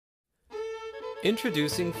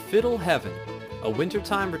Introducing Fiddle Heaven, a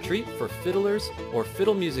wintertime retreat for fiddlers or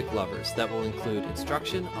fiddle music lovers that will include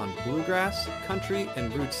instruction on bluegrass, country,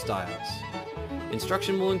 and roots styles.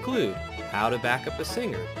 Instruction will include how to back up a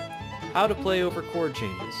singer, how to play over chord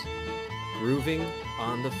changes, grooving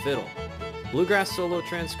on the fiddle, bluegrass solo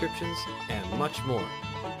transcriptions, and much more.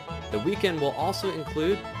 The weekend will also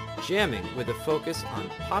include jamming with a focus on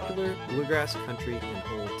popular bluegrass, country, and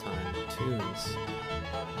old-time tunes.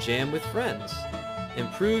 Jam with friends.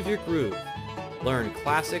 Improve your groove. Learn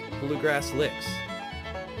classic bluegrass licks.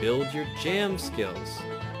 Build your jam skills.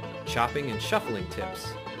 Chopping and shuffling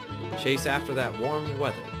tips. Chase after that warm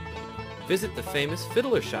weather. Visit the famous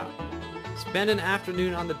Fiddlershop. Spend an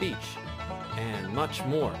afternoon on the beach. And much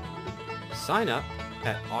more. Sign up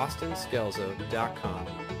at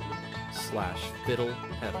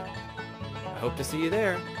austinscelzo.com/fiddleheaven. I hope to see you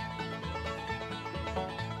there.